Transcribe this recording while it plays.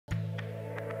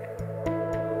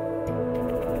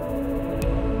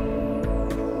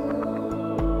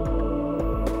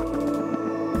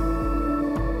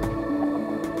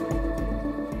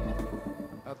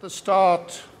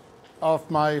start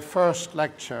of my first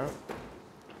lecture,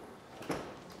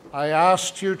 I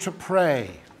asked you to pray.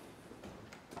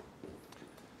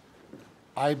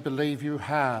 I believe you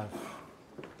have.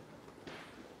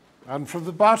 And from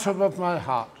the bottom of my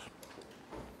heart,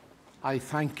 I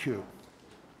thank you.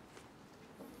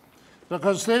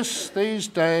 Because these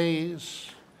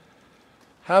days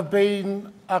have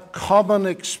been a common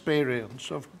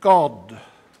experience of God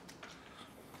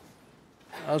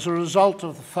as a result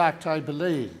of the fact, I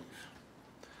believe,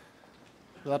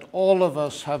 that all of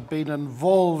us have been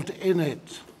involved in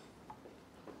it.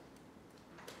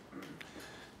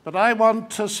 But I want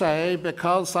to say,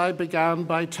 because I began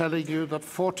by telling you that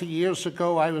 40 years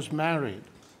ago I was married,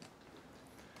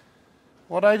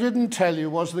 what I didn't tell you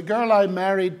was the girl I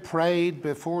married prayed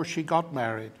before she got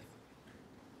married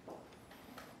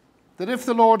that if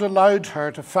the Lord allowed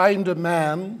her to find a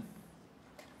man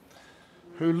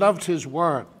who loved his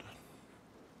word,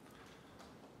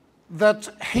 that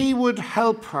he would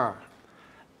help her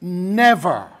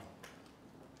never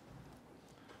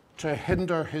to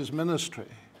hinder his ministry.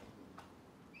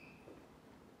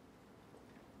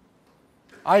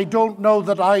 I don't know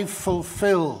that I've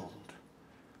fulfilled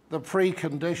the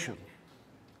precondition,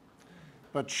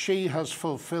 but she has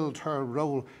fulfilled her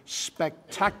role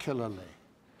spectacularly,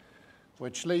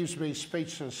 which leaves me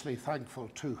speechlessly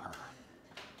thankful to her.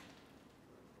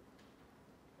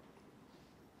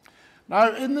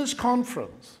 Now, in this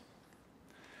conference,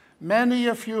 many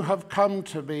of you have come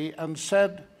to me and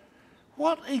said,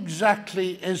 what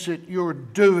exactly is it you're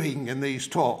doing in these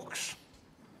talks?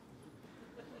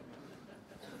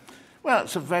 Well,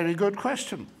 it's a very good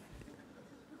question.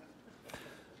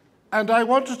 And I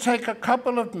want to take a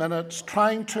couple of minutes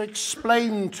trying to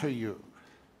explain to you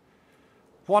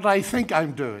what I think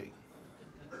I'm doing.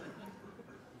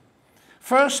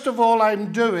 First of all,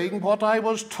 I'm doing what I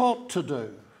was taught to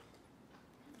do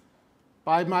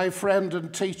by my friend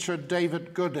and teacher,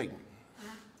 David Gooding,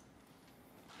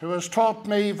 who has taught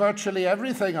me virtually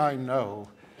everything I know,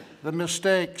 the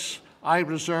mistakes I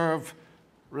reserve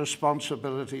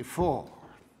responsibility for.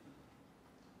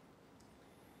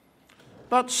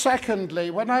 But secondly,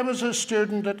 when I was a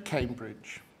student at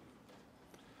Cambridge,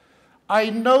 I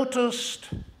noticed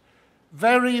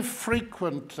very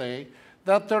frequently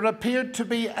that there appeared to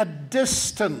be a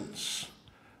distance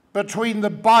between the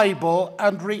Bible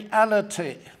and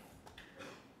reality.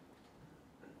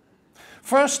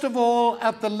 First of all,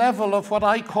 at the level of what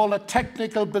I call a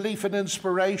technical belief in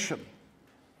inspiration.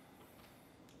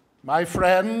 My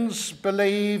friends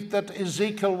believed that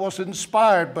Ezekiel was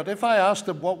inspired, but if I asked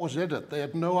them what was in it, they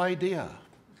had no idea.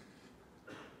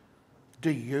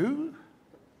 Do you?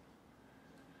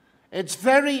 It's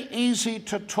very easy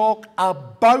to talk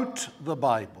about the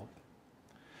Bible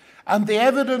and the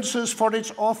evidences for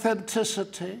its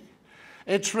authenticity,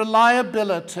 its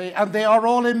reliability, and they are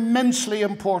all immensely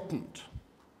important.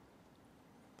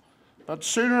 But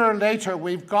sooner or later,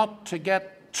 we've got to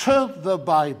get to the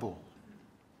Bible.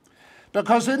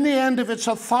 Because in the end, if its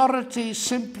authority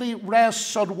simply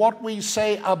rests on what we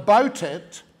say about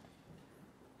it,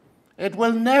 it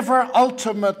will never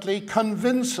ultimately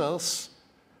convince us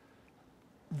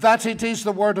that it is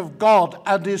the Word of God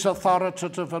and is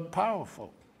authoritative and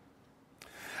powerful.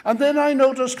 And then I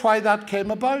noticed why that came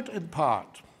about in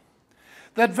part.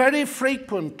 That very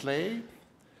frequently,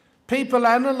 people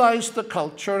analyzed the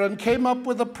culture and came up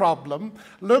with a problem,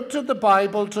 looked at the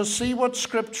Bible to see what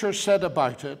Scripture said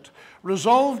about it,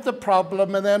 resolved the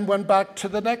problem, and then went back to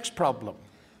the next problem.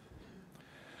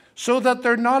 So that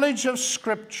their knowledge of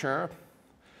Scripture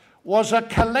was a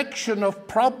collection of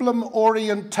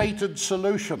problem-orientated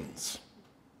solutions.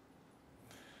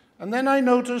 And then I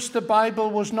noticed the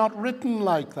Bible was not written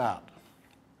like that.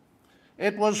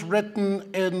 It was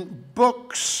written in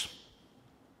books.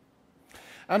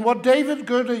 And what David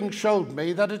Gooding showed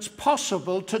me, that it's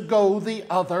possible to go the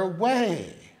other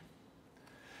way.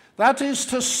 That is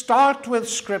to start with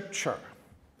Scripture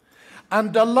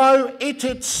and allow it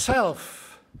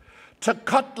itself to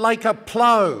cut like a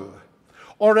plow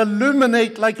or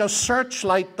illuminate like a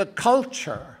searchlight the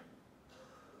culture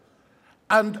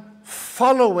and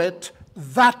follow it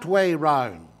that way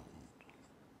round.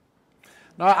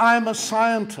 Now, I'm a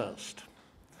scientist,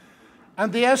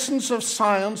 and the essence of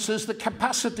science is the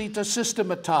capacity to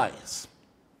systematize,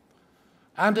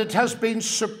 and it has been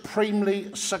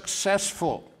supremely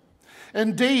successful.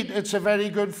 Indeed, it's a very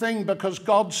good thing because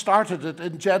God started it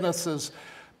in Genesis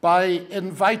by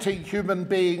inviting human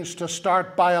beings to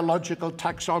start biological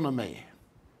taxonomy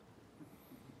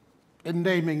in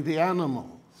naming the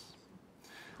animals.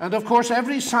 And of course,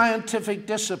 every scientific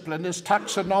discipline is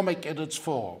taxonomic in its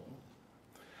form.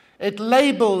 It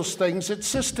labels things, it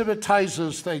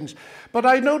systematizes things. But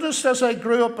I noticed as I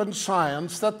grew up in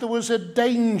science that there was a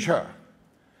danger.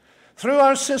 Through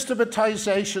our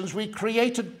systematizations, we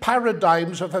created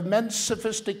paradigms of immense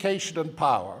sophistication and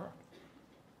power.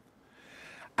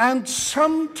 And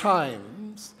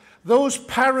sometimes those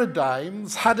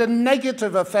paradigms had a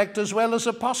negative effect as well as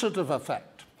a positive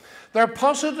effect. Their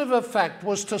positive effect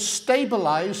was to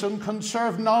stabilize and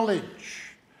conserve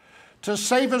knowledge, to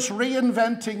save us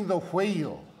reinventing the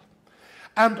wheel,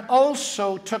 and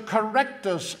also to correct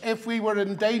us if we were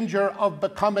in danger of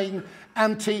becoming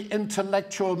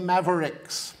anti-intellectual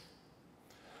mavericks.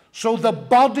 So the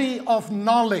body of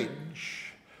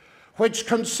knowledge, which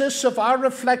consists of our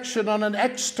reflection on an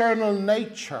external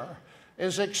nature,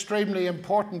 is extremely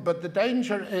important. But the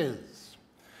danger is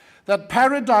that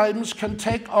paradigms can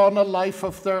take on a life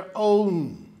of their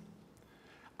own,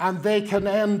 and they can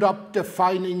end up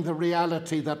defining the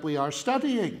reality that we are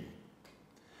studying.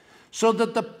 So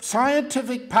that the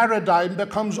scientific paradigm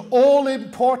becomes all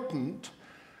important,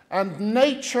 and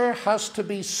nature has to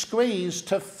be squeezed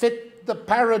to fit the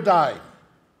paradigm.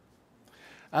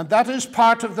 And that is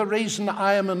part of the reason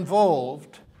I am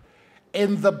involved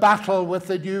in the battle with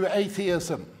the new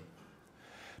atheism.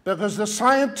 Because the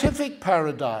scientific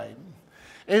paradigm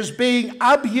is being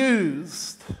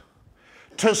abused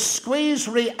to squeeze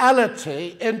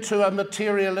reality into a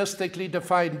materialistically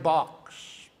defined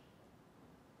box.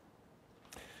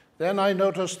 Then I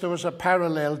noticed there was a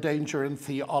parallel danger in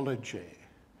theology.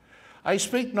 I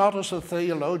speak not as a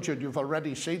theologian, you've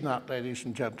already seen that, ladies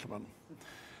and gentlemen,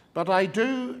 but I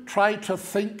do try to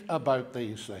think about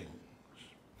these things.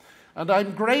 And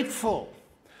I'm grateful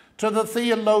to the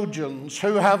theologians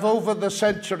who have over the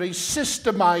centuries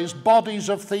systemized bodies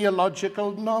of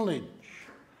theological knowledge.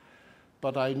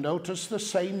 But I notice the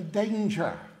same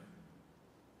danger.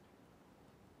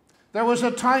 There was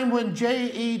a time when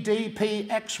JEDPXYZ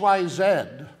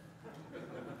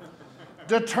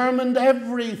determined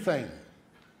everything.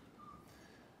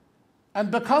 And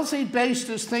because he based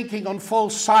his thinking on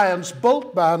false science,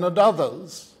 Boltzmann and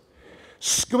others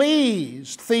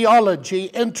squeezed theology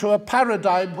into a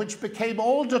paradigm which became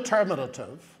all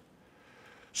determinative,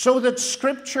 so that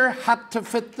Scripture had to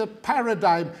fit the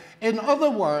paradigm. In other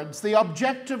words, the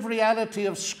objective reality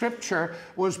of Scripture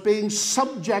was being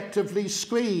subjectively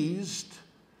squeezed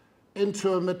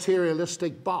into a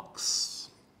materialistic box.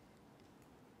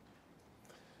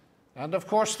 And of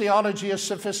course, theology is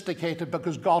sophisticated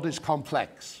because God is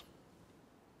complex.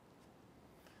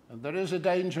 And there is a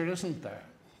danger, isn't there,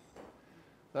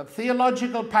 that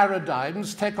theological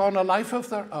paradigms take on a life of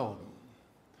their own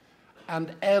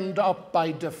and end up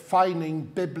by defining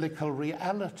biblical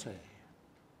reality.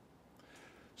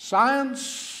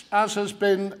 Science, as has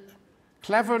been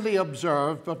cleverly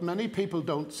observed, but many people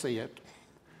don't see it,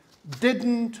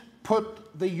 didn't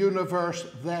put the universe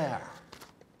there.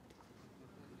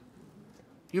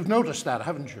 You've noticed that,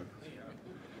 haven't you?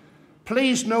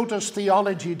 Please notice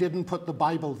theology didn't put the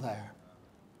Bible there.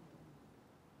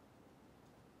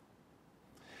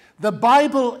 The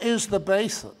Bible is the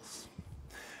basis.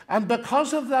 And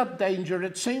because of that danger,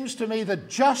 it seems to me that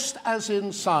just as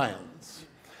in science,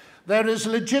 there is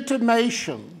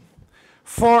legitimation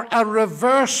for a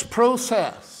reverse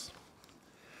process.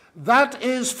 That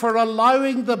is for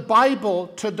allowing the Bible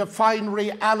to define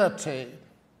reality.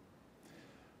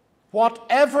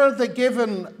 Whatever the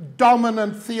given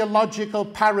dominant theological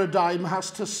paradigm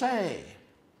has to say.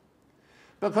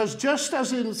 Because just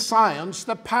as in science,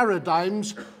 the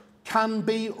paradigms can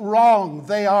be wrong.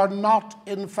 They are not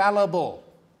infallible.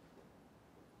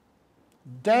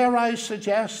 Dare I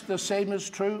suggest the same is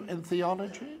true in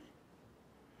theology?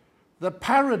 The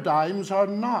paradigms are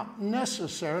not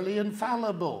necessarily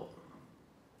infallible.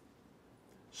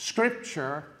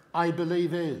 Scripture, I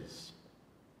believe, is.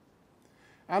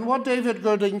 And what David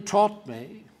Gooding taught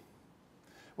me,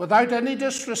 without any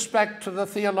disrespect to the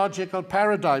theological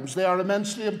paradigms, they are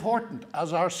immensely important,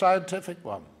 as are scientific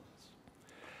ones.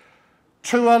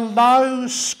 To allow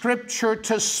Scripture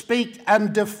to speak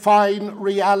and define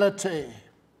reality.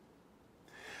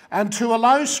 And to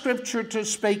allow Scripture to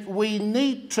speak, we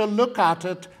need to look at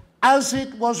it as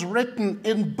it was written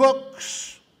in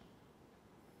books.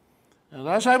 And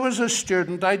as I was a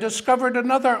student, I discovered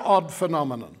another odd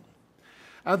phenomenon.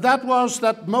 And that was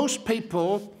that most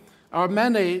people, or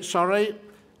many,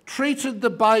 treated the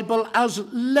Bible as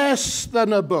less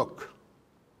than a book,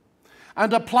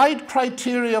 and applied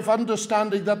criteria of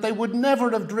understanding that they would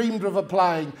never have dreamed of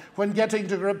applying when getting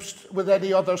to grips with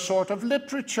any other sort of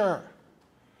literature.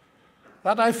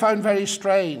 That I found very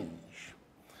strange.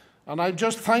 And I'm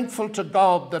just thankful to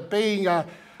God that being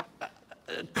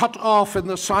cut off in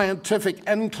the scientific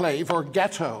enclave or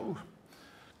ghetto,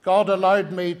 God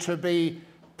allowed me to be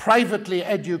privately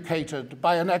educated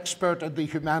by an expert in the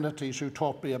humanities who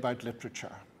taught me about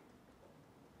literature.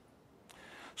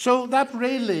 So that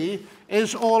really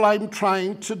is all I'm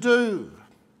trying to do.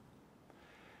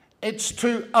 It's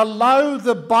to allow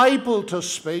the Bible to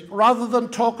speak rather than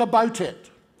talk about it.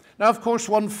 Now, of course,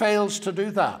 one fails to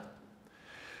do that.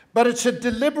 But it's a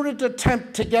deliberate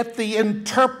attempt to get the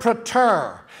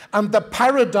interpreter and the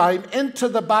paradigm into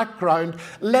the background,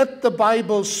 let the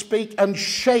Bible speak and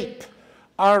shape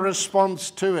our response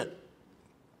to it.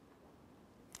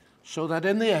 So that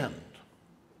in the end,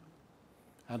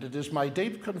 and it is my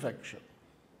deep conviction,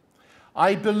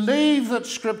 I believe that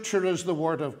Scripture is the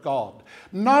Word of God,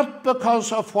 not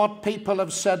because of what people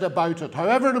have said about it,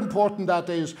 however important that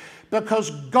is, because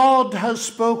God has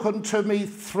spoken to me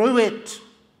through it.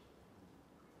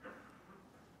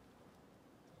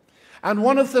 And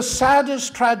one of the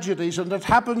saddest tragedies, and it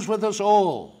happens with us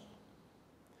all,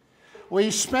 we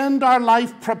spend our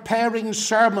life preparing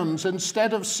sermons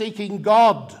instead of seeking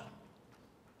God.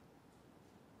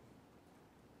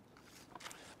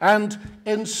 And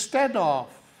instead of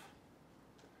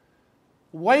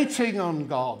waiting on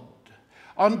God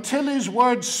until His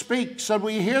Word speaks and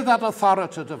we hear that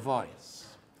authoritative voice,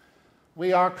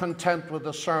 we are content with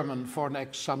the sermon for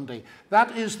next Sunday.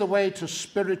 That is the way to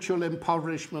spiritual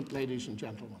impoverishment, ladies and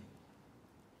gentlemen.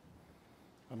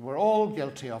 And we're all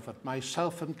guilty of it,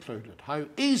 myself included. How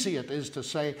easy it is to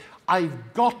say,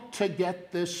 I've got to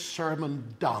get this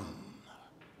sermon done.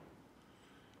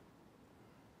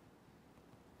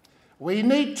 We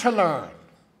need to learn,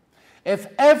 if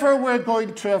ever we're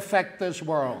going to affect this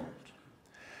world,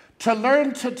 to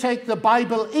learn to take the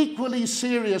Bible equally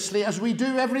seriously as we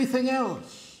do everything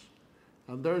else.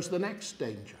 And there's the next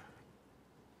danger.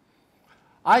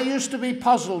 I used to be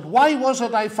puzzled. Why was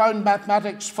it I found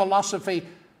mathematics, philosophy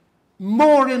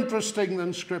more interesting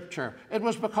than Scripture? It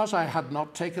was because I had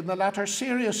not taken the latter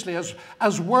seriously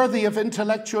as worthy of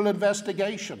intellectual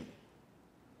investigation.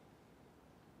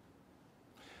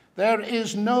 There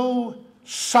is no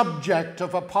subject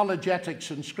of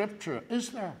apologetics in Scripture, is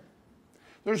there?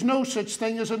 There's no such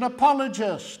thing as an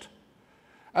apologist.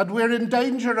 And we're in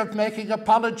danger of making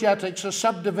apologetics a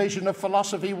subdivision of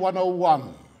Philosophy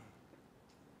 101.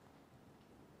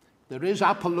 There is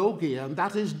apologia, and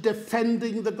that is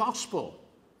defending the gospel.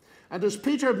 And as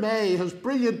Peter May has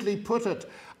brilliantly put it,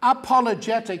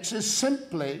 apologetics is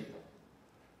simply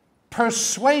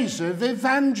persuasive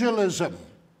evangelism.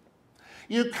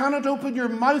 You cannot open your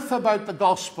mouth about the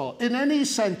gospel in any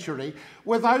century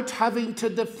without having to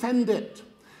defend it.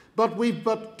 But we've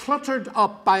got cluttered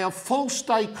up by a false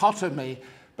dichotomy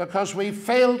because we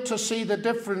failed to see the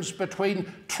difference between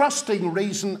trusting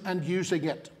reason and using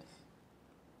it.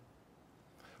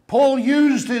 Paul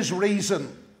used his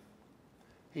reason.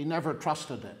 He never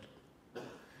trusted it.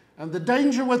 And the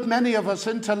danger with many of us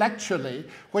intellectually,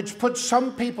 which puts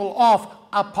some people off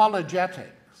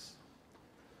apologetics,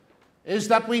 is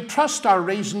that we trust our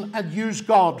reason and use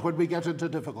God when we get into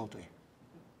difficulty,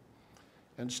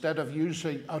 instead of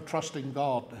trusting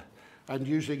God and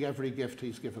using every gift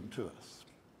He's given to us.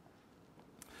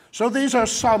 So these are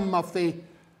some of the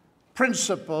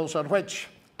principles on which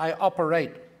I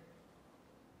operate,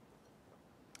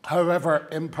 however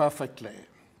imperfectly.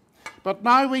 But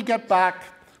now we get back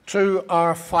to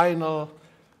our final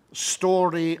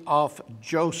story of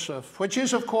Joseph, which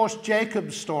is, of course,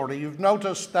 Jacob's story. You've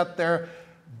noticed that their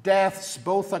deaths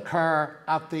both occur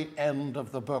at the end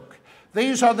of the book.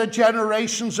 These are the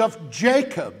generations of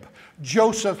Jacob,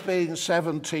 Joseph being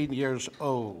 17 years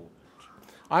old.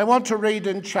 I want to read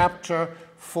in chapter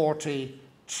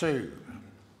 42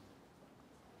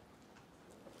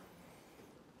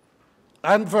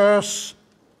 and verse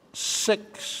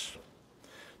 6.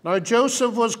 Now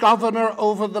Joseph was governor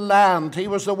over the land. He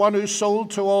was the one who sold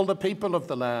to all the people of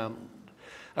the land.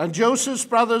 And Joseph's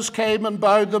brothers came and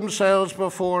bowed themselves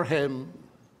before him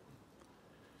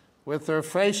with their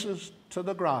faces to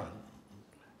the ground.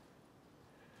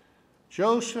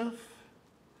 Joseph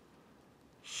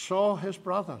saw his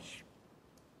brothers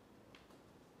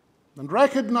and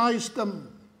recognized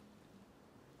them,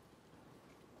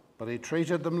 but he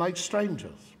treated them like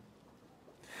strangers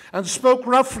and spoke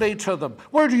roughly to them.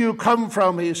 Where do you come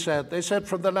from, he said. They said,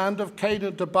 from the land of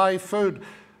Canaan to buy food.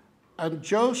 And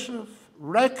Joseph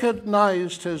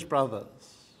recognized his brothers,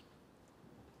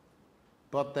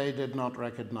 but they did not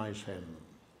recognize him.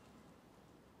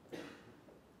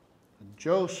 And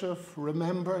Joseph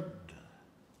remembered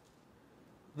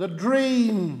the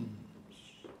dreams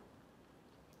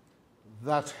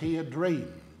that he had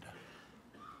dreamed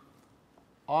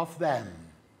of them.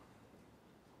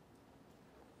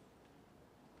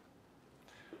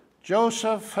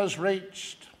 Joseph has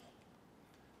reached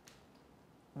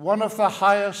one of the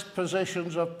highest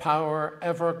positions of power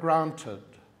ever granted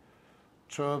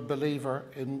to a believer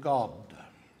in God.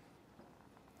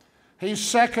 He's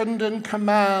second in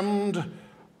command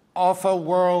of a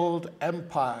world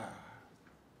empire.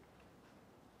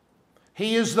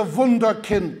 He is the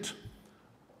wunderkind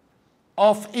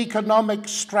of economic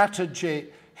strategy.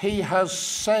 He has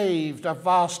saved a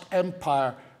vast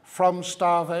empire from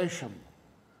starvation.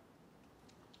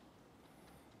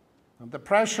 And the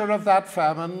pressure of that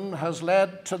famine has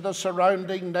led to the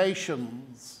surrounding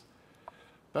nations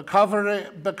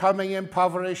becoming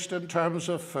impoverished in terms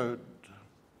of food.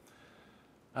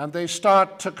 And they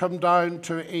start to come down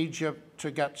to Egypt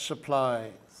to get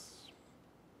supplies.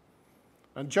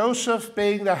 And Joseph,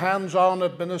 being the hands-on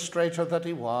administrator that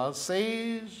he was,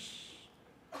 sees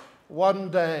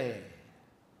one day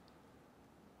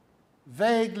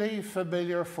vaguely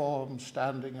familiar forms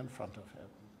standing in front of him.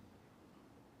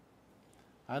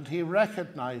 And he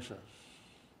recognizes,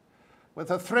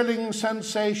 with a thrilling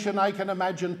sensation I can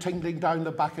imagine tingling down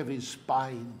the back of his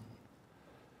spine,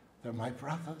 they're my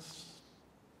brothers.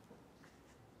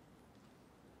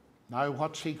 Now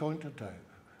what's he going to do?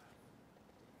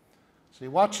 So he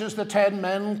watches the 10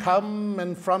 men come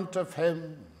in front of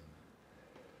him,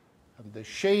 and the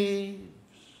sheaves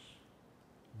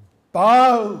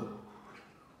bow.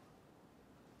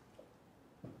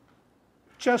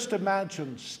 Just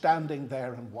imagine standing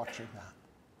there and watching that.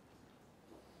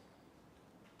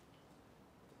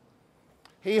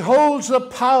 He holds the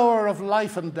power of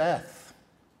life and death.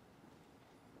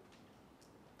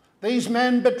 These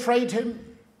men betrayed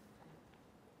him.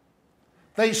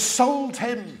 They sold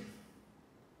him.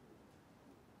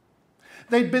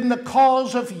 They'd been the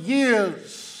cause of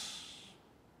years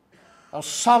of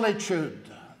solitude,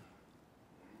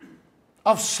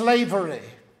 of slavery,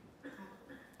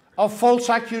 of false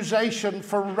accusation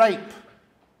for rape.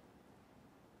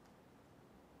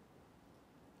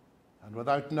 And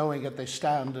without knowing it, they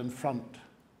stand in front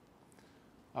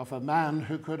of a man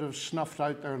who could have snuffed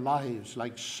out their lives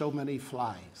like so many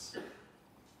flies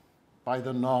by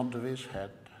the nod of his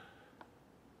head.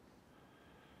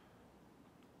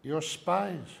 You're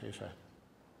spies, he said.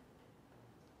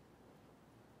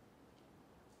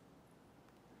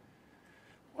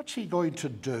 What's he going to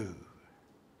do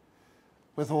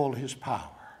with all his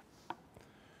power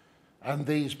and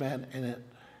these men in it?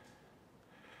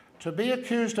 To be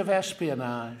accused of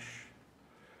espionage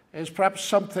is perhaps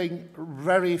something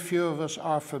very few of us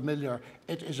are familiar.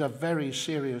 It is a very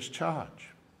serious charge.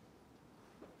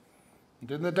 And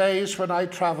in the days when I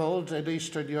traveled in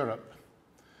Eastern Europe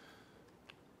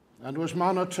and was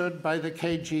monitored by the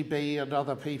KGB and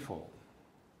other people,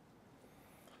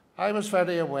 I was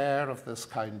very aware of this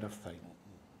kind of thing.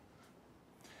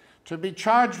 To be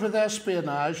charged with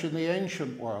espionage in the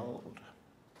ancient world,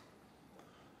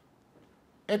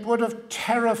 it would have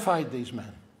terrified these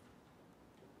men,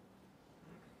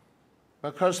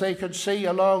 because they could see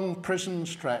a long prison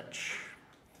stretch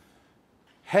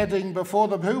heading before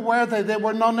them. Who were they? They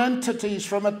were nonentities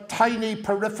from a tiny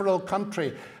peripheral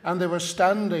country, and they were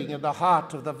standing in the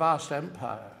heart of the vast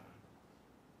empire.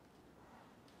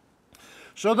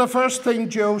 So the first thing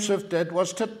Joseph did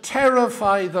was to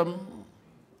terrify them.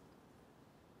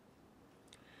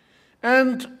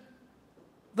 And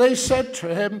they said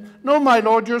to him, "No, my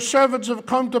lord, your servants have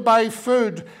come to buy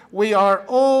food. We are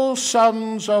all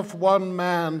sons of one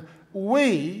man.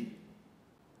 We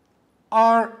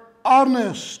are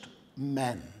honest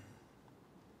men."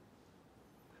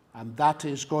 And that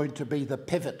is going to be the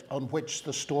pivot on which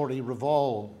the story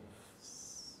revolves.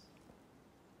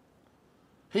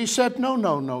 He said,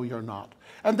 no, you're not.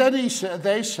 And then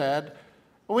they said,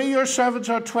 "We, your servants,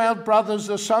 are 12 brothers,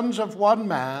 the sons of one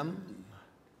man,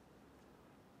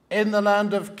 in the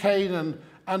land of Canaan,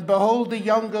 and behold, the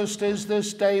youngest is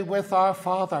this day with our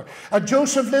father." And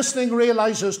Joseph, listening,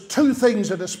 realizes two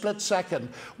things in a split second.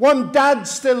 One,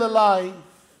 Dad's still alive,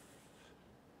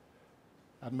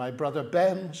 and my brother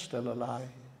Ben's still alive.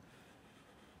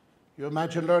 You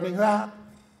imagine learning that?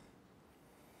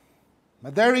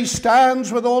 And there he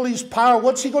stands with all his power.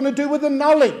 What's he going to do with the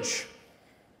knowledge?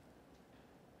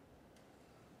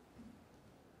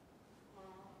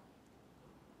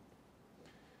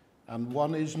 And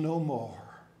one is no more.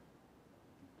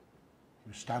 He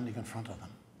was standing in front of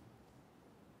them.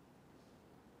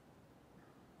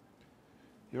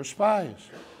 You're spies.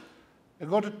 They're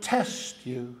going to test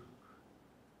you.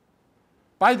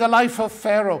 By the life of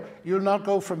Pharaoh, you'll not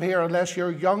go from here unless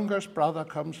your youngest brother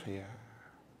comes here.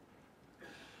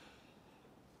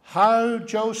 How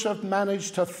Joseph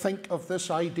managed to think of this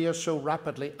idea so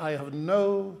rapidly, I have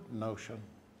no notion.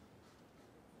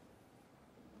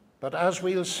 But as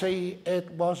we'll see,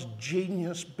 it was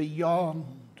genius beyond.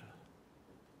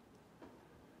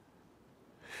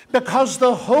 Because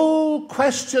the whole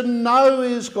question now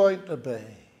is going to be,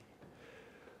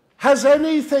 has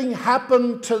anything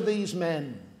happened to these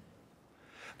men?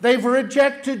 They've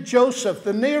rejected Joseph.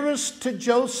 The nearest to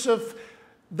Joseph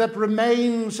that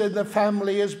remains in the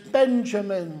family is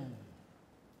Benjamin.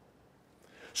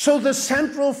 So the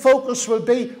central focus will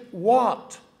be,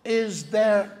 what is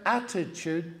their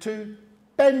attitude to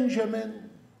Benjamin?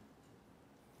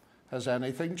 Has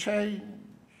anything changed?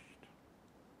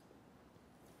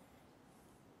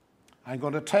 I'm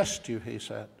going to test you, he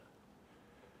said.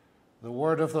 The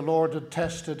word of the Lord had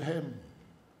tested him.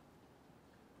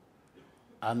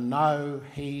 And now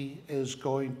he is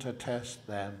going to test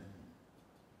them.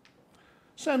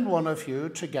 Send one of you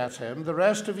to get him. The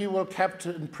rest of you will be kept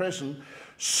in prison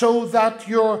so that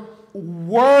your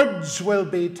words will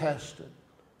be tested,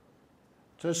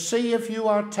 to see if you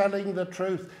are telling the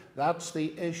truth. That's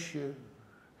the issue.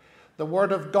 The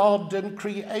Word of God in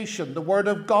creation, the Word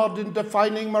of God in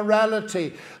defining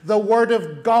morality, the Word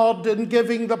of God in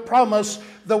giving the promise,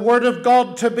 the Word of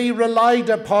God to be relied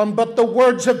upon, but the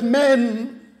words of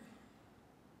men.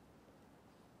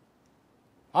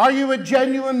 Are you a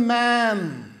genuine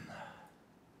man?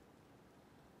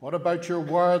 What about your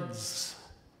words?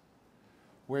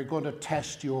 We're going to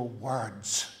test your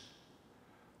words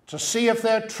to see if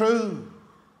they're true.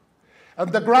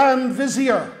 And the Grand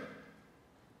Vizier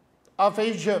of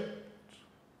Egypt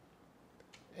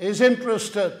is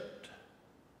interested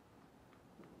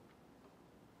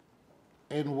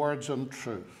in words and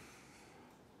truth.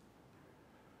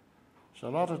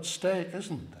 There's a lot at stake,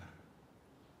 isn't there?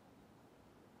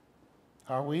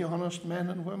 Are we honest men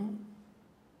and women?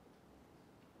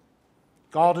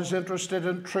 God is interested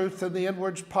in truth in the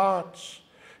inward parts.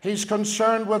 He's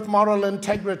concerned with moral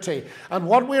integrity. And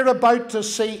what we're about to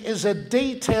see is a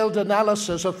detailed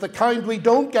analysis of the kind we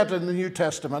don't get in the New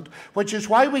Testament, which is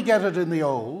why we get it in the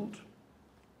Old,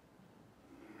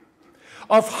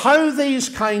 of how these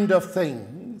kind of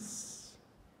things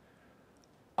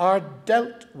are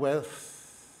dealt with.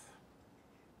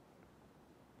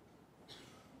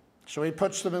 So he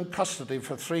puts them in custody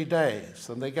for 3 days,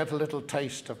 and they get a little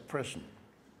taste of prison.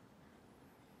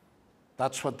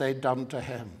 That's what they'd done to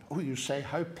him. Oh, you say,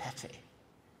 how petty,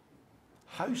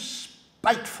 how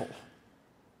spiteful.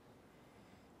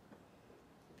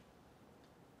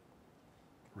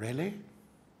 Really?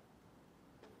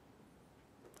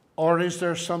 Or is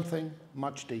there something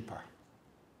much deeper?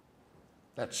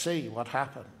 Let's see what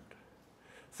happened.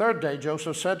 Third day,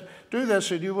 Joseph said, do this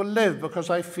and you will live, because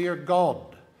I fear God.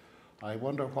 I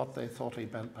wonder what they thought he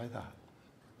meant by that.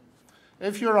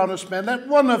 If you're honest men, let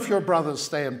one of your brothers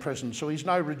stay in prison. So he's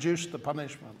now reduced the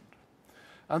punishment.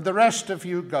 And the rest of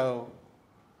you go.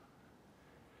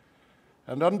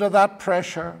 And under that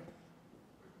pressure,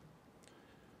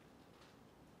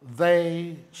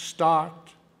 they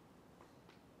start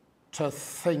to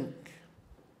think.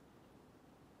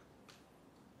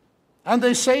 And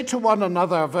they say to one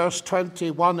another, verse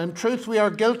 21, in truth we are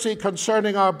guilty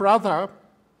concerning our brother,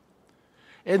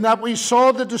 in that we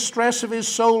saw the distress of his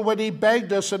soul when he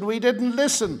begged us and we didn't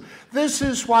listen. This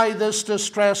is why this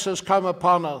distress has come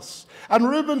upon us. And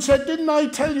Reuben said, didn't I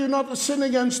tell you not to sin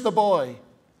against the boy?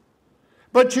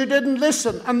 But you didn't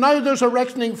listen. And now there's a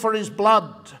reckoning for his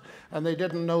blood. And they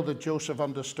didn't know that Joseph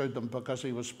understood them because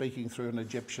he was speaking through an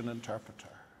Egyptian interpreter.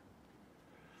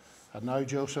 And now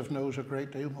Joseph knows a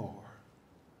great deal more.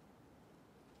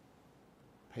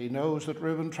 He knows that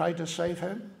Reuben tried to save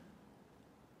him.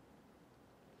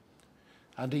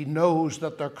 And he knows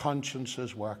that their conscience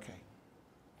is working.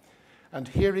 And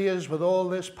here he is with all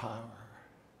this power.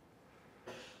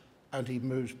 And he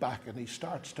moves back and he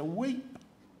starts to weep.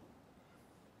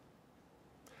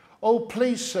 Oh,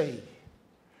 please see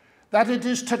that it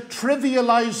is to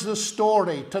trivialize the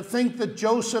story, to think that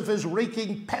Joseph is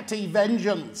wreaking petty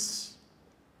vengeance.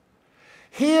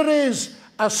 Here is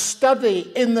a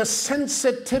study in the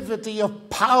sensitivity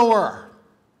of power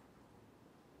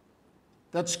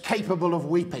that's capable of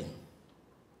weeping.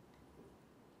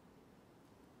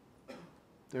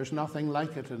 There's nothing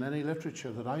like it in any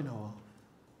literature that I know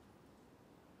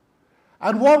of.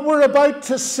 And what we're about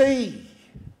to see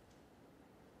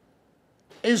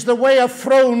is the way a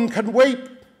throne can weep.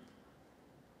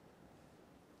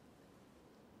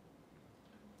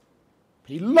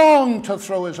 He longed to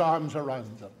throw his arms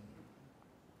around them.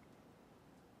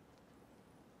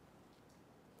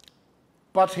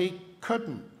 But he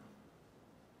couldn't.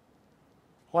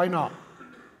 Why not?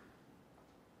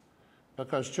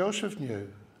 because Joseph knew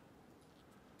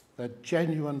that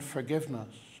genuine forgiveness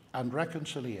and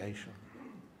reconciliation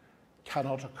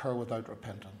cannot occur without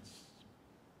repentance.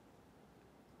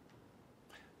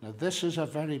 Now, this is a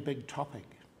very big topic.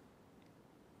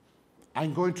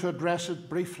 I'm going to address it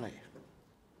briefly.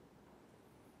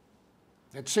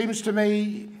 It seems to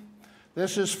me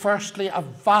this is firstly a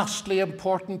vastly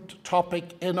important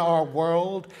topic in our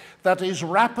world that is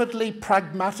rapidly,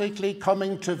 pragmatically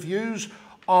coming to views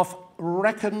of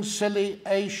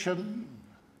reconciliation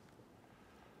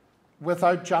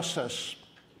without justice.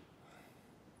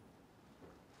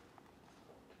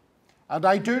 And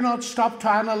I do not stop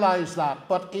to analyze that,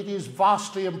 but it is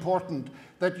vastly important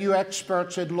that you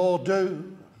experts in law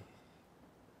do.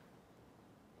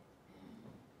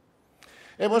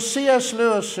 It was C.S.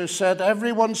 Lewis who said,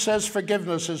 everyone says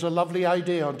forgiveness is a lovely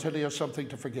idea until he has something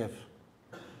to forgive.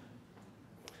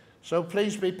 So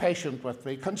please be patient with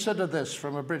me. Consider this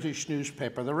from a British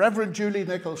newspaper. The Reverend Julie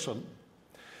Nicholson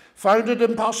found it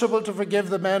impossible to forgive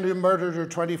the men who murdered her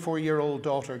 24-year-old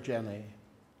daughter, Jenny,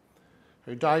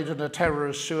 who died in a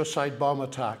terrorist suicide bomb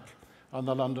attack on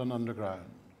the London Underground.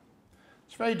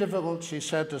 It's very difficult, she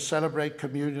said, to celebrate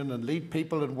communion and lead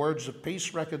people in words of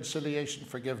peace, reconciliation,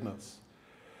 forgiveness,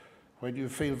 when you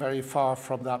feel very far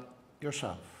from that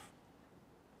yourself.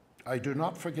 I do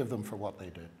not forgive them for what they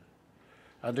did,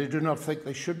 and I do not think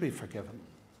they should be forgiven.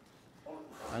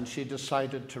 And she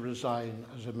decided to resign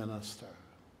as a minister.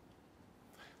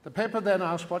 The paper then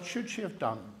asked, what should she have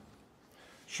done?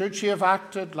 Should she have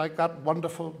acted like that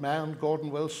wonderful man, Gordon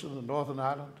Wilson, in Northern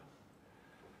Ireland,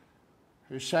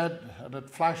 who said, and it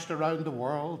flashed around the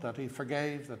world, that he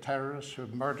forgave the terrorists who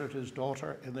had murdered his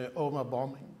daughter in the Omagh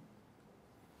bombing?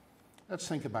 Let's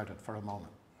think about it for a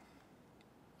moment.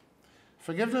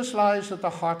 Forgiveness lies at the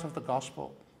heart of the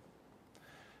gospel.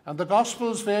 And the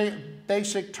gospel's very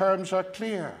basic terms are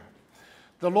clear.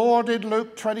 The Lord in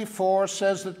Luke 24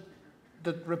 says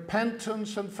that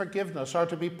repentance and forgiveness are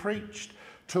to be preached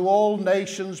to all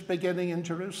nations beginning in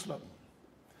Jerusalem.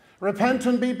 Repent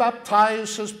and be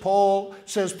baptized,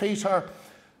 says Peter,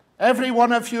 every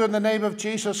one of you in the name of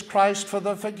Jesus Christ for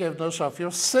the forgiveness of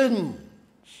your sins.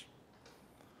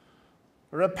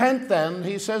 Repent then,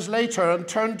 he says later, and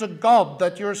turn to God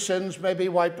that your sins may be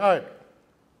wiped out.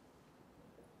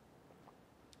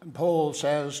 And Paul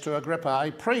says to Agrippa,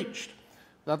 I preached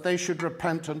that they should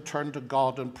repent and turn to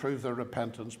God and prove their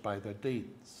repentance by their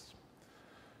deeds.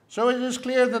 So it is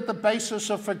clear that the basis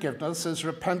of forgiveness is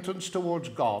repentance towards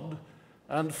God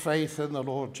and faith in the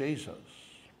Lord Jesus.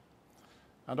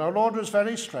 And our Lord was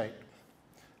very straight.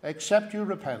 Except you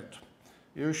repent,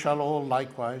 you shall all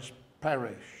likewise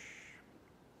perish.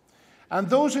 And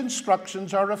those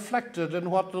instructions are reflected in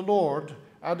what the Lord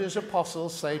and his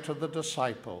apostles say to the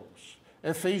disciples.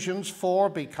 Ephesians 4,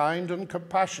 be kind and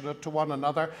compassionate to one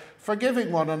another,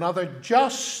 forgiving one another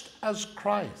just as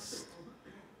Christ,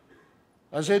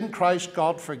 as in Christ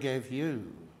God forgave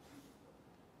you.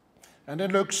 And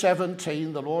in Luke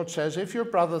 17, the Lord says, if your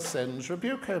brother sins,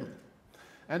 rebuke him.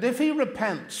 And if he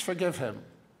repents, forgive him.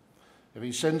 If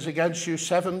he sins against you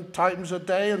 7 times a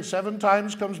day and 7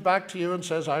 times comes back to you and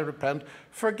says, I repent,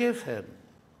 forgive him.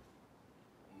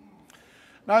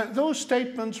 Now, those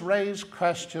statements raise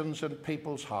questions in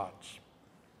people's hearts.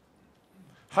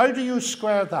 How do you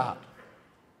square that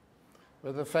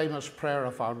with the famous prayer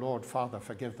of our Lord, Father,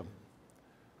 forgive them,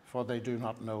 for they do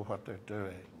not know what they're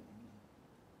doing?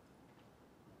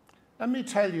 Let me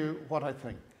tell you what I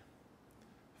think,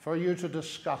 for you to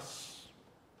discuss.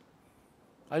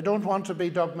 I don't want to be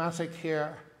dogmatic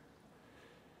here,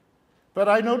 but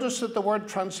I notice that the word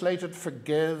translated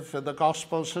forgive in the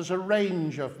Gospels has a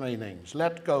range of meanings.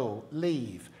 Let go,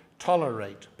 leave,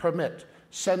 tolerate, permit,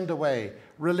 send away,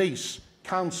 release,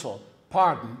 counsel,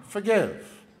 pardon,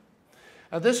 forgive.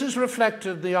 And this is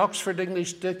reflected in the Oxford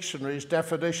English Dictionary's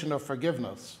definition of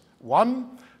forgiveness.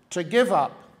 1, to give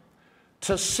up,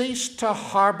 to cease to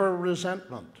harbor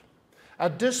resentment, a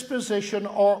disposition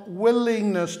or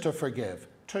willingness to forgive.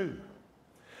 2,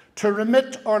 to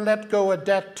remit or let go a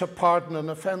debt, to pardon an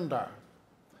offender.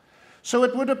 So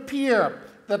it would appear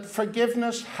that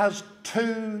forgiveness has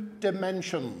 2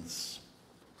 dimensions.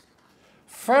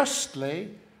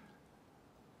 Firstly,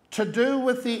 to do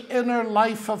with the inner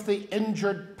life of the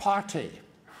injured party,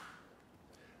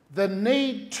 the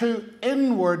need to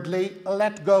inwardly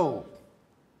let go.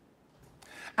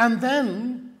 And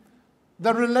then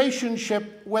the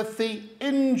relationship with the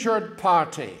injured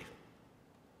party,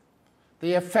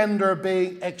 the offender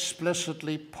being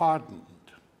explicitly pardoned.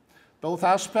 Both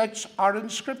aspects are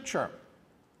in Scripture.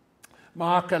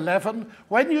 Mark 11,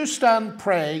 when you stand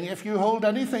praying, if you hold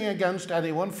anything against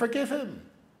anyone, forgive him.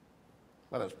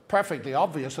 Well, it's perfectly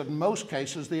obvious that in most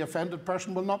cases the offended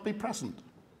person will not be present.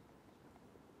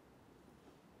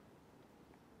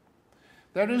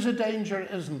 There is a danger,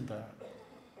 isn't there?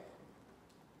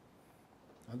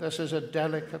 And this is a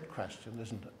delicate question,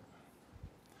 isn't it?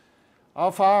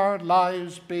 Of our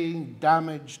lives being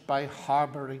damaged by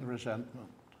harboring resentment.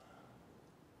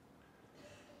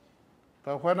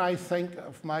 But when I think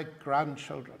of my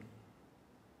grandchildren,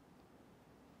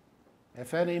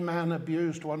 if any man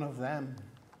abused one of them,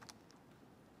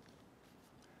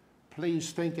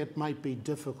 please think it might be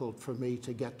difficult for me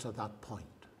to get to that point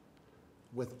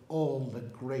with all the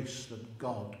grace that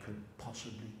God could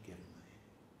possibly give me.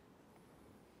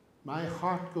 My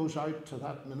heart goes out to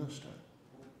that minister.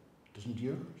 Doesn't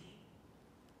yours?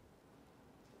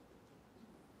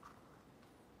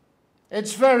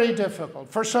 It's very difficult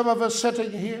for some of us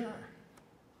sitting here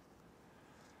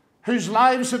whose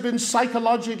lives have been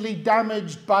psychologically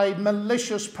damaged by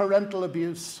malicious parental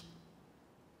abuse.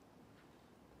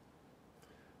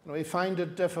 And we find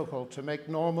it difficult to make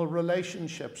normal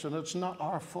relationships, and it's not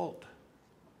our fault.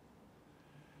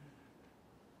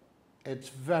 It's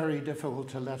very difficult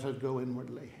to let it go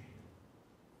inwardly,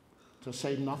 to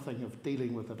say nothing of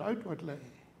dealing with it outwardly.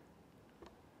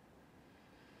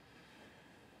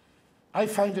 I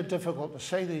find it difficult to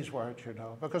say these words, you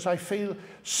know, because I feel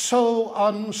so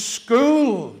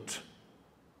unschooled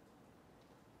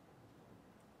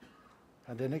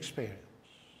and inexperienced.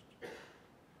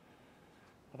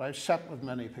 But I've sat with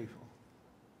many people,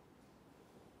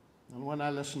 and when I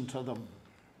listen to them,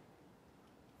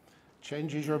 it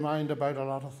changes your mind about a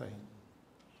lot of things.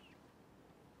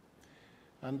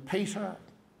 And Peter,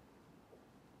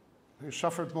 who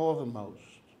suffered more than most,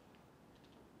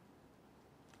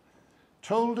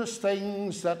 told us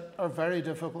things that are very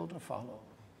difficult to follow.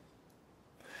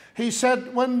 He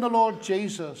said when the Lord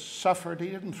Jesus suffered, he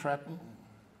didn't threaten.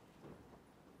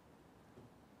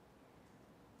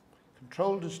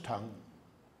 Controlled his tongue.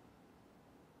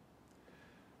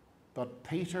 But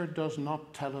Peter does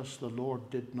not tell us the Lord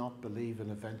did not believe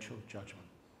in eventual judgment.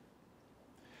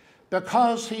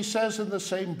 Because he says in the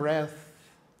same breath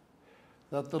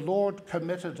that the Lord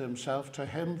committed himself to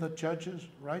him that judges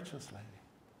righteously.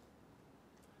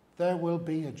 There will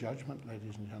be a judgment,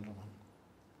 ladies and gentlemen.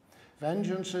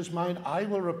 Vengeance is mine, I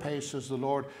will repay, says the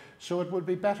Lord, so it would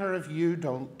be better if you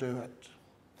don't do it.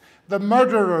 The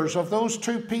murderers of those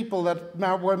two people that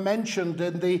were mentioned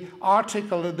in the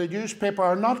article in the newspaper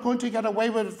are not going to get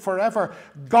away with it forever.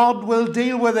 God will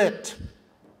deal with it.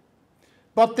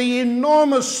 But the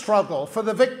enormous struggle for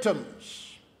the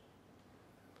victims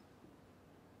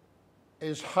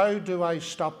is, how do I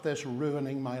stop this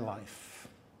ruining my life?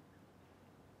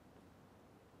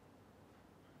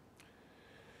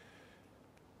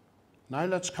 Now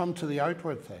let's come to the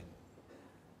outward thing.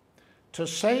 To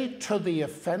say to the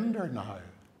offender now,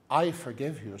 I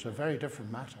forgive you, is a very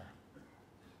different matter.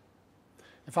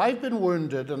 If I've been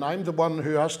wounded and I'm the one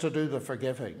who has to do the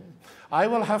forgiving, I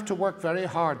will have to work very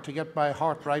hard to get my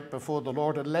heart right before the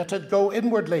Lord and let it go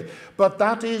inwardly. But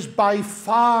that is by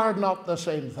far not the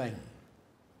same thing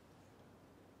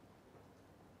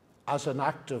as an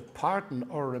act of pardon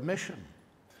or remission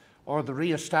or the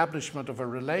re-establishment of a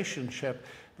relationship,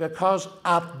 because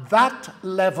at that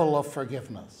level of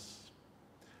forgiveness,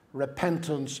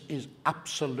 repentance is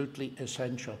absolutely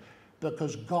essential,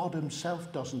 because God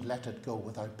himself doesn't let it go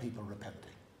without people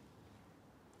repenting.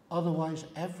 Otherwise,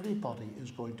 everybody is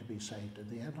going to be saved in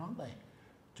the end, aren't they?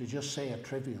 To just say a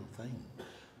trivial thing.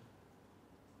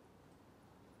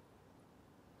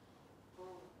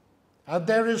 And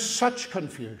there is such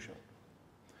confusion.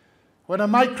 When a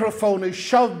microphone is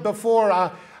shoved before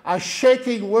a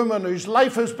shaking woman whose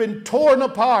life has been torn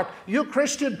apart, you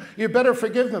Christian, you better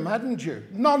forgive them, hadn't you?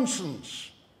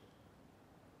 Nonsense.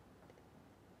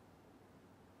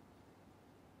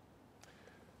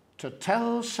 To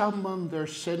tell someone their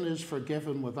sin is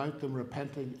forgiven without them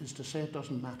repenting is to say it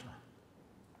doesn't matter.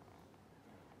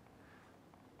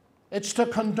 It's to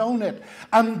condone it.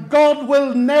 And God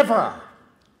will never,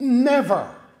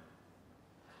 never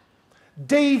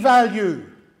devalue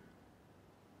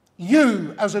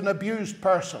you as an abused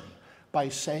person by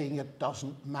saying it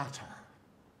doesn't matter.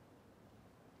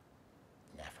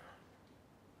 Never.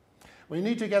 We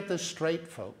need to get this straight,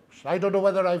 folks. I don't know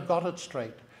whether I've got it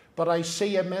straight, but I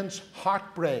see immense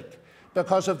heartbreak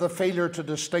because of the failure to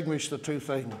distinguish the two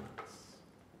things.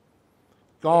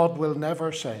 God will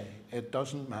never say it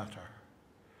doesn't matter.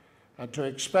 And to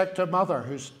expect a mother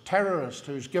who's terrorist,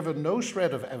 who's given no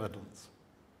shred of evidence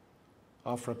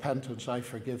of repentance, I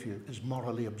forgive you, is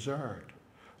morally absurd.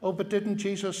 Oh, but didn't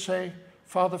Jesus say,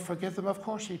 Father, forgive them? Of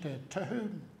course he did. To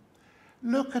whom?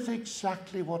 Look at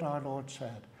exactly what our Lord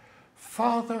said.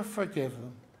 Father, forgive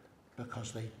them,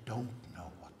 because they don't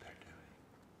know what they're doing.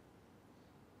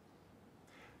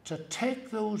 To take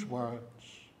those words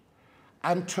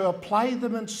and to apply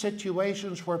them in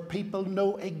situations where people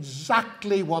know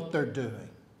exactly what they're doing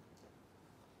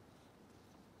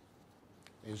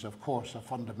is, of course, a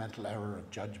fundamental error of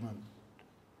judgment.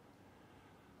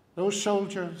 Those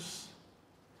soldiers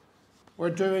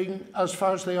were doing, as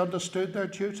far as they understood, their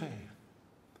duty.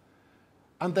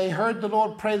 And they heard the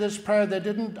Lord pray this prayer. They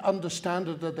didn't understand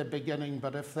it at the beginning,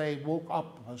 but if they woke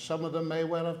up, as some of them may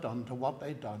well have done, to what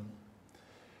they'd done,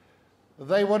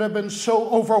 they would have been so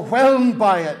overwhelmed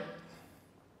by it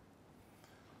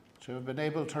to have been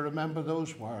able to remember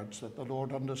those words that the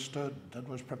Lord understood and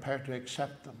was prepared to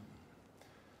accept them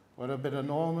would have been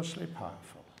enormously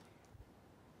powerful.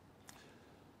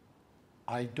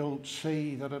 I don't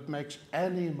see that it makes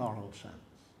any moral sense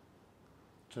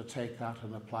to take that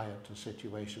and apply it to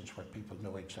situations where people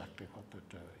know exactly what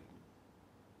they're doing.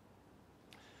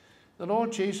 The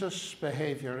Lord Jesus'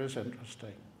 behavior is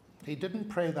interesting. He didn't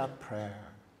pray that prayer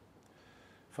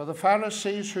for the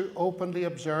Pharisees who openly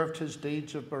observed his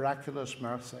deeds of miraculous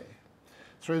mercy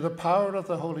through the power of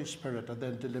the Holy Spirit and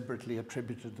then deliberately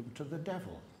attributed them to the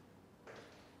devil.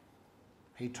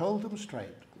 He told them straight,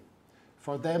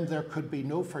 for them there could be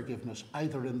no forgiveness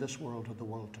either in this world or the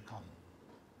world to come.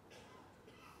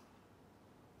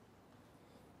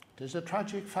 It is a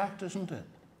tragic fact, isn't it,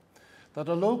 that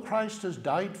although Christ has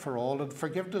died for all and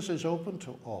forgiveness is open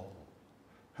to all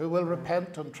who will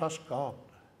repent and trust God,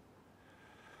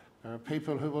 there are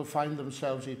people who will find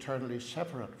themselves eternally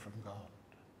separate from God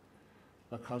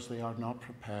because they are not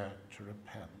prepared to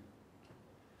repent.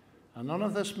 And none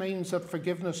of this means that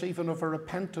forgiveness even of a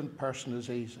repentant person is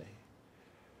easy.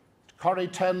 Corrie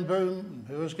ten Boom,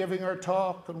 who was giving her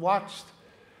talk and watched,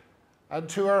 and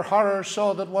to her horror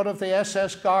saw that one of the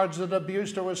SS guards that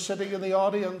abused her was sitting in the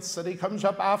audience, and he comes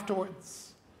up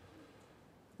afterwards,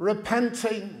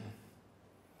 repenting,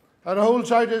 and holds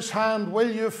out his hand,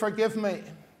 "Will you forgive me?"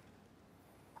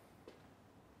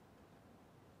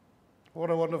 What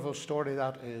a wonderful story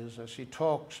that is, as she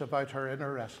talks about her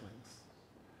inner wrestlings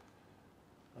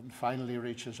and finally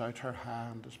reaches out her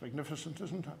hand. It's magnificent,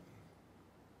 isn't it?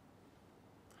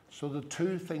 So the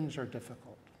two things are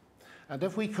difficult. And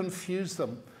if we confuse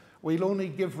them, we'll only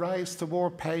give rise to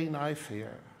more pain, I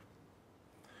fear.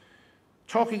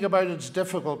 Talking about it's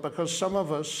difficult because some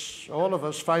of us, all of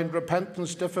us, find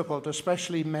repentance difficult,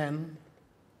 especially men,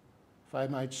 if I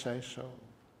might say so.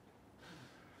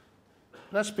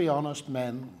 Let's be honest,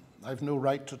 men. I've no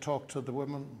right to talk to the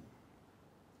women.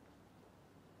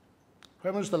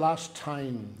 When was the last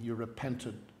time you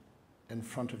repented in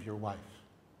front of your wife?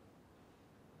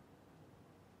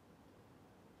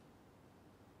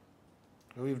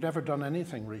 Well, you've never done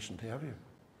anything recently, have you?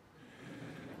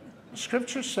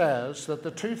 Scripture says that the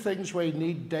two things we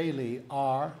need daily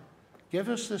are, give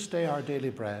us this day our daily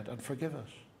bread and forgive us.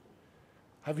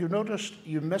 Have you noticed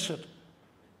you miss it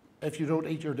if you don't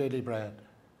eat your daily bread?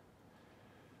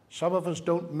 Some of us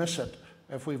don't miss it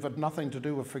if we've had nothing to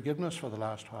do with forgiveness for the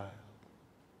last while.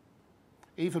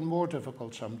 Even more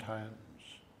difficult sometimes.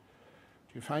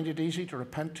 Do you find it easy to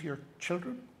repent to your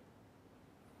children?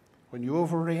 When you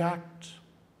overreact,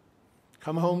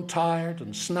 come home tired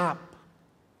and snap.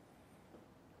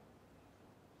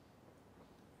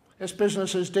 This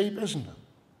business is deep, isn't it?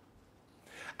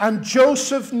 And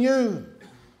Joseph knew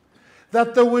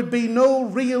that there would be no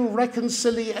real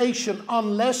reconciliation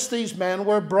unless these men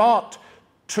were brought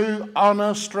to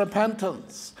honest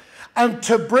repentance. And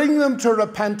to bring them to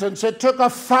repentance, it took a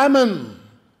famine.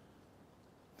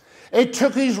 It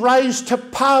took his rise to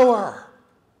power.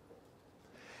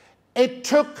 It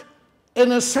took,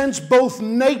 in a sense, both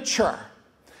nature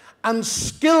and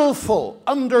skillful,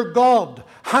 under God,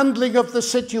 handling of the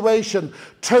situation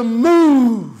to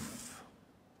move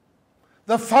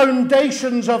the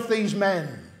foundations of these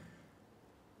men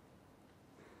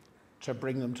to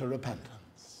bring them to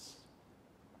repentance.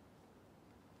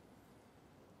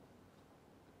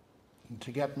 And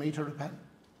to get me to repent,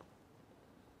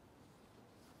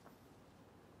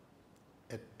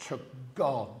 it took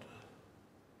God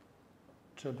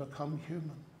to become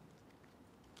human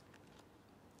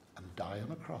and die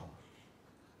on a cross.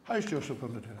 How's Joseph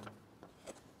going to do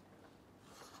it?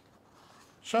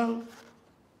 So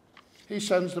he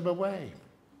sends them away.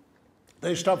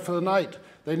 They stop for the night.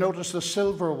 They notice the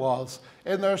silver was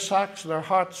in their sacks. Their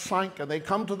hearts sank, and they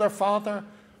come to their father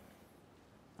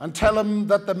and tell him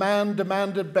that the man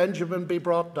demanded Benjamin be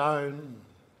brought down.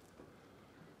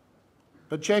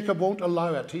 But Jacob won't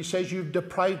allow it. He says, "You've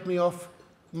deprived me of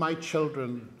my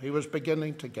children, he was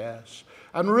beginning to guess.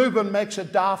 And Reuben makes a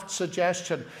daft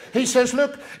suggestion. He says,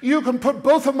 look, you can put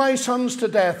both of my sons to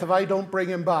death if I don't bring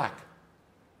him back.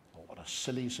 Oh, what a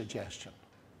silly suggestion.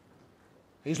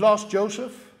 He's lost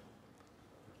Joseph.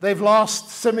 They've lost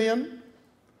Simeon.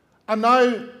 And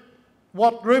now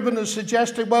what Reuben is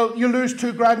suggesting, well, you lose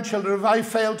 2 grandchildren if I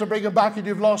fail to bring him back, and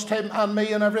you've lost him and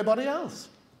me and everybody else.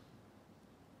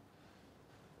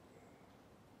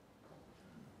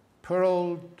 Poor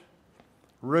old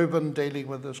Reuben dealing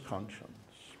with his conscience.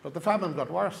 But the famine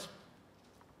got worse.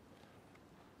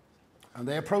 And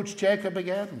they approached Jacob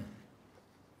again.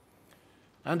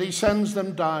 And he sends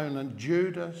them down, and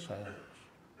Judah says,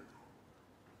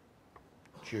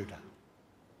 Judah,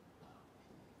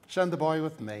 send the boy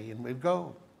with me, and we'll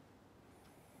go.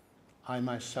 I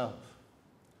myself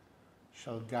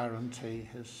shall guarantee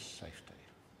his safety.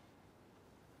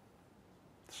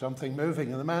 Something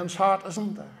moving in the man's heart,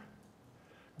 isn't there?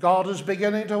 God is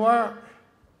beginning to work.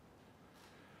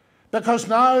 Because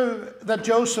now that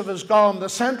Joseph is gone, the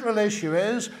central issue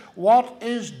is, what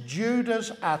is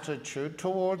Judah's attitude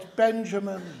towards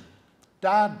Benjamin?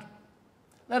 Dad,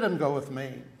 let him go with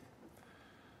me.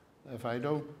 If I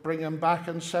don't bring him back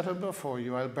and set him before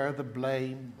you, I'll bear the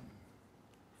blame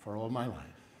for all my life.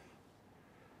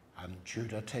 And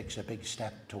Judah takes a big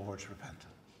step towards repentance.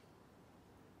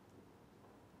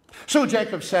 So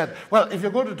Jacob said, well, if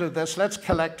you're going to do this, let's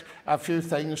collect a few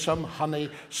things, some honey,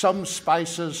 some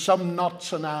spices, some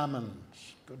nuts and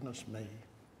almonds. Goodness me.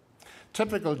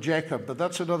 Typical Jacob, but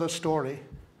that's another story.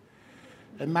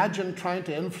 Imagine trying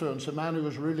to influence a man who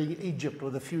was ruling Egypt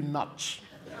with a few nuts.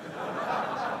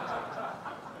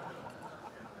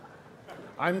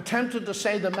 I'm tempted to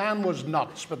say the man was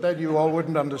nuts, but then you all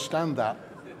wouldn't understand that.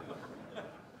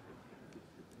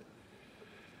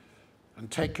 And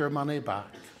take your money back.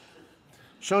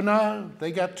 So now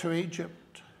they get to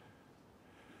Egypt.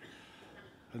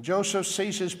 And Joseph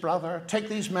sees his brother. Take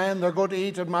these men, they're going to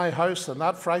eat in my house, and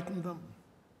that frightened them.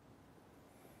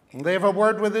 And they have a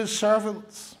word with his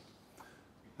servants.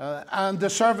 And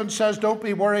the servant says, don't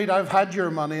be worried, I've had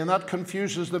your money, and that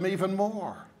confuses them even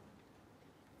more.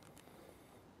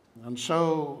 And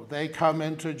so they come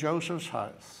into Joseph's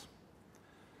house,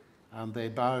 and they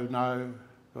bow now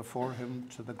before him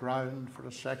to the ground for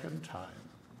a second time.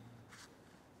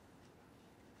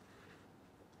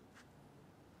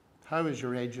 How is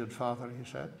your aged father, he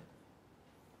said.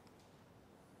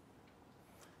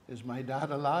 Is my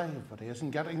dad alive? But he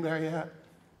isn't getting there yet.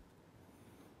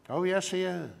 Oh, yes, he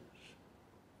is.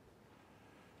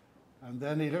 And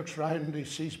then he looks round and he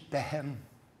sees Ben,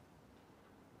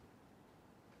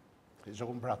 his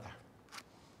own brother.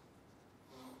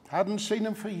 Hadn't seen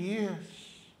him for years.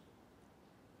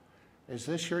 Is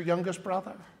this your youngest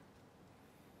brother?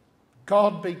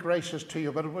 God be gracious to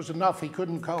you, but it was enough. He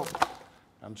couldn't cope.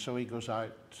 And so he goes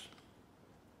out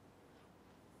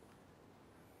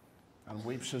and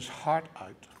weeps his heart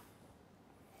out.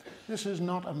 This is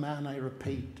not a man, I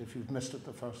repeat, if you've missed it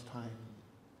the first time,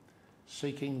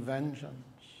 seeking vengeance.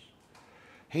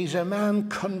 He's a man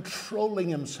controlling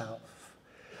himself.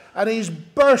 And he's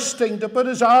bursting to put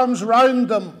his arms round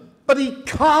them, but he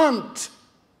can't.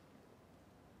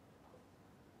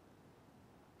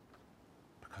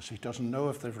 Because he doesn't know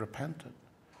if they've repented.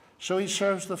 So he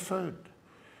serves the food.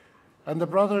 And the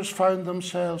brothers found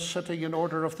themselves sitting in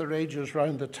order of their ages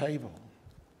round the table.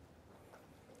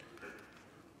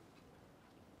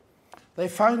 They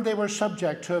found they were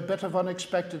subject to a bit of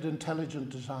unexpected intelligent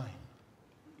design.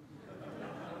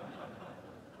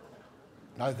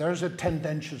 Now, there's a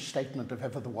tendentious statement if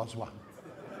ever there was one.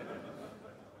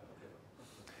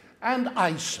 And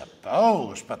I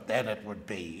suppose, but then it would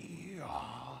be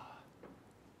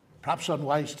perhaps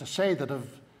unwise to say that if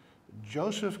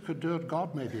Joseph could do it,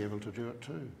 God may be able to do it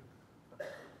too.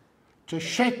 To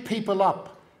shake people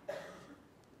up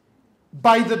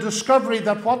by the discovery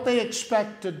that what they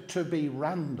expected to be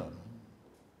random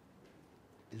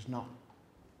is not.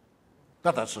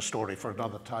 But that's a story for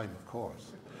another time, of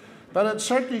course. But it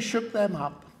certainly shook them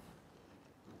up.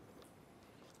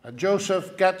 And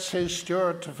Joseph gets his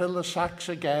steward to fill the sacks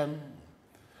again.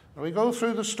 And we go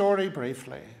through the story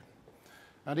briefly.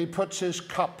 And he puts his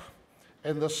cup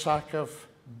in the sack of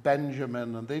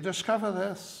Benjamin, and they discover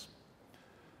this.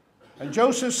 And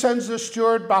Joseph sends the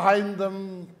steward behind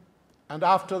them and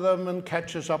after them and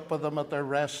catches up with them at their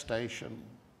rest station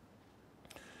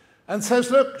and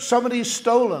says, look, somebody's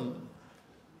stolen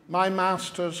my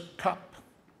master's cup.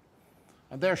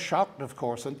 And they're shocked, of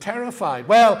course, and terrified.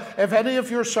 Well, if any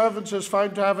of your servants is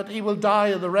found to have it, he will die,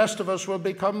 and the rest of us will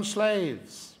become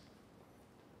slaves.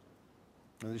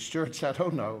 And the steward said, oh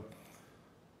no.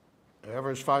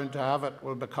 Whoever's found to have it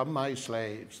will become my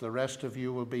slaves. The rest of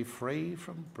you will be free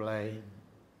from blame.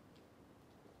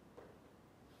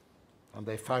 And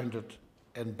they found it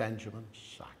in Benjamin's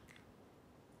sack.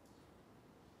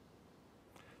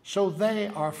 So they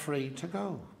are free to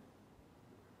go.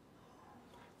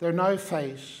 They're now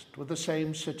faced with the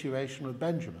same situation with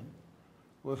Benjamin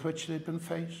with which they'd been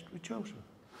faced with Joseph.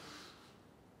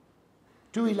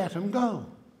 Do we let him go?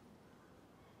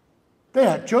 They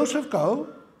let Joseph go.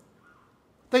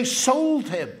 They sold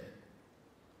him.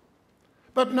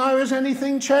 But now has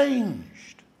anything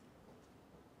changed?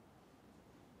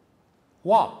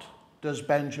 What does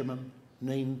Benjamin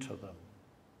mean to them?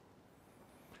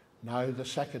 Now the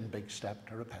second big step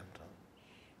to repentance.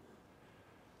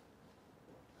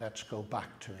 Let's go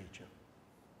back to Egypt.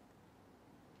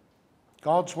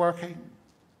 God's working.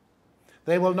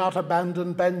 They will not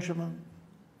abandon Benjamin.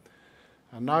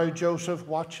 And now Joseph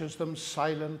watches them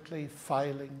silently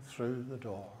filing through the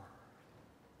door.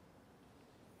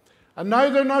 And now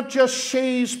they're not just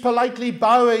sheaves politely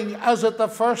bowing as at the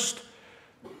first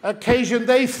occasion.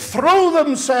 They throw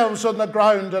themselves on the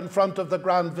ground in front of the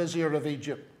Grand Vizier of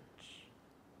Egypt.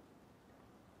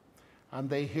 And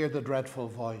they hear the dreadful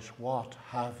voice, "What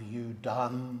have you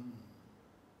done?"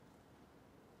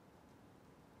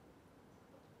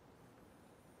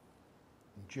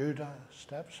 And Judah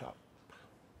steps up.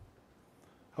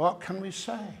 What can we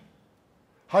say?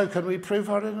 How can we prove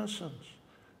our innocence?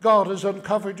 God has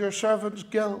uncovered your servant's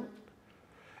guilt.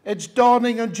 It's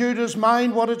dawning on Judah's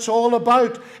mind what it's all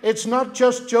about. It's not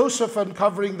just Joseph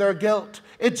uncovering their guilt.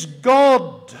 It's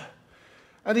God.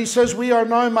 And he says, "We are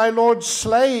now my Lord's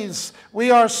slaves,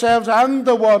 we ourselves and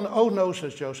the one." "Oh no,"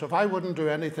 says Joseph, "I wouldn't do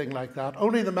anything like that.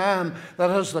 Only the man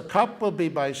that has the cup will be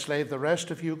my slave. The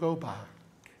rest of you go back."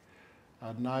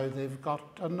 And now they've got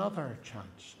another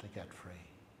chance to get free.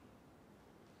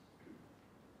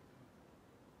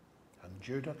 And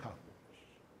Judah comes.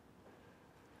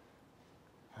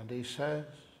 And he says,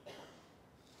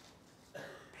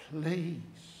 "Please,"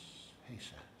 he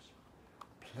says,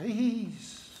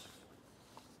 "please.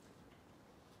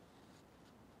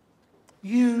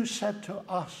 You said to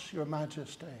us, Your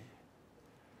Majesty,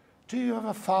 do you have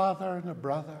a father and a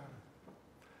brother?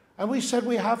 And we said,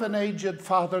 we have an aged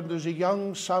father, and there's a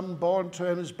young son born to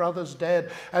him, his brother's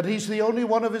dead, and he's the only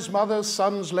one of his mother's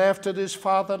sons left, and his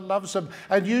father loves him.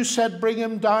 And you said, bring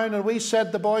him down, and we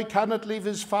said, the boy cannot leave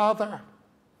his father.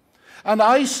 And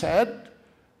I said,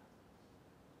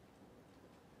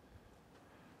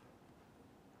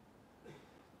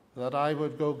 that I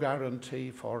would go guarantee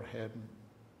for him.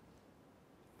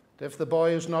 If the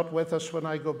boy is not with us when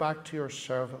I go back to your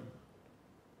servant,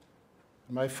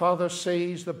 and my father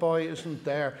sees the boy isn't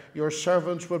there, your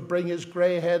servants will bring his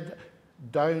grey head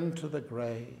down to the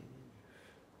grave.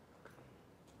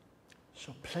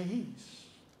 So please,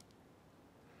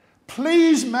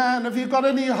 please, man, if you've got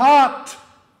any heart,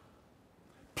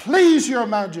 please, Your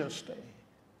Majesty,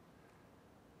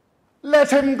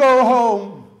 let him go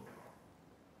home.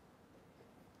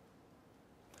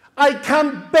 I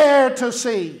can't bear to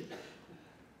see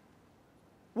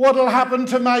what will happen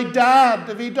to my dad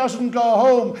if he doesn't go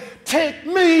home. Take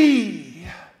me,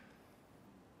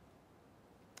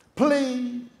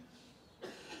 please."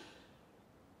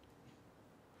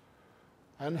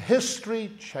 And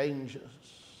history changes.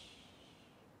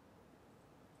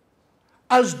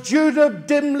 As Judah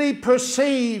dimly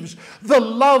perceives the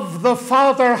love the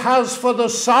father has for the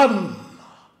son,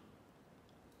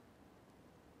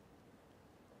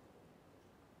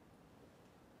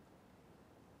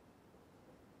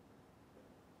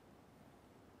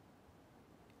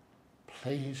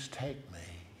 "Please take me."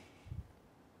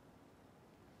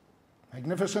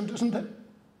 Magnificent, isn't it?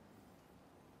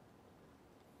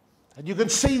 And you can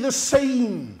see the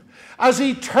scene as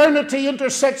eternity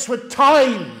intersects with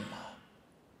time.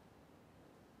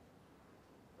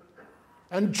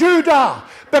 And Judah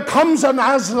becomes an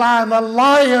Aslan, a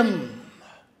lion,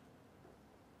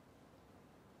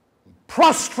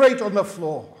 prostrate on the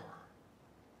floor.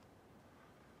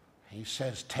 He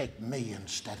says, "Take me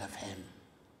instead of him."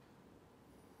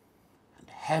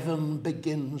 Heaven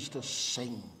begins to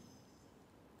sing.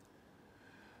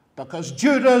 Because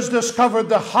Judah has discovered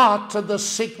the heart and the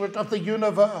secret of the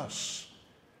universe.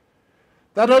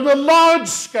 That on a large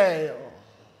scale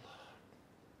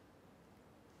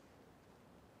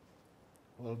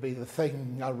will be the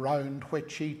thing around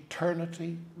which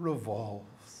eternity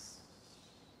revolves.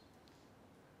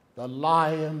 The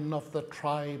Lion of the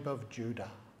tribe of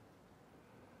Judah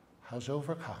has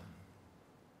overcome.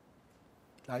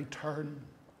 I turned.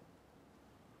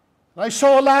 I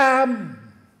saw a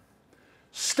lamb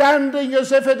standing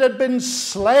as if it had been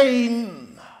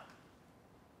slain.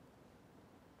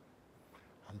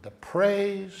 And the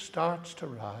praise starts to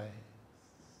rise.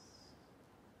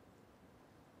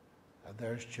 And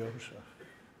there's Joseph.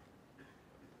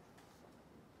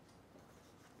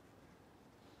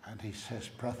 And he says,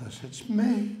 brothers, it's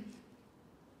me.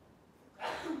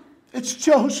 It's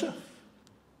Joseph.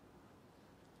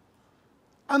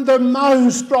 And their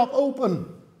mouths drop open.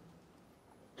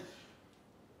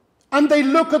 And they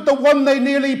look at the one they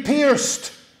nearly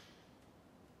pierced.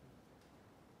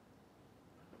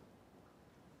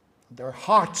 Their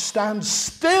heart stands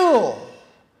still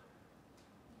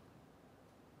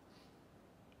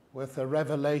with the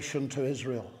revelation to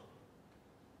Israel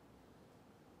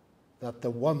that the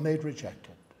one they'd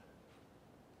rejected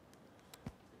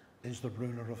is the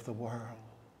ruler of the world.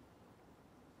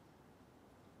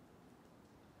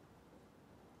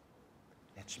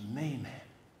 It's me, man.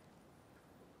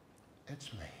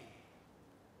 It's me.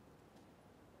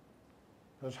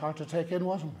 It was hard to take in,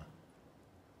 wasn't it?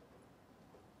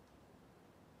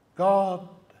 God,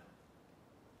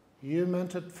 you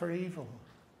meant it for evil,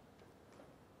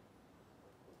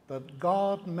 but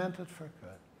God meant it for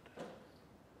good.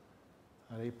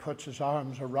 And he puts his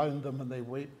arms around them and they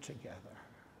weep together.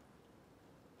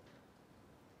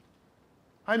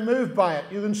 I'm moved by it.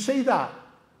 You can see that.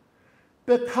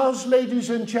 Because, ladies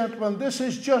and gentlemen, this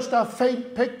is just a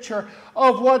faint picture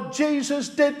of what Jesus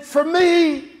did for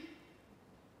me.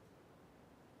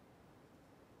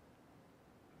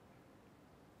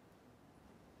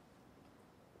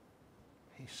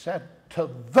 He said to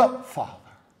the Father,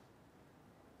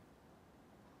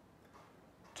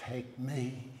 take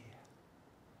me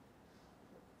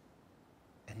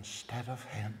instead of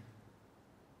him.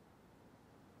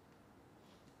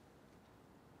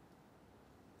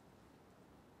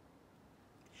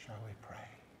 Shall we pray?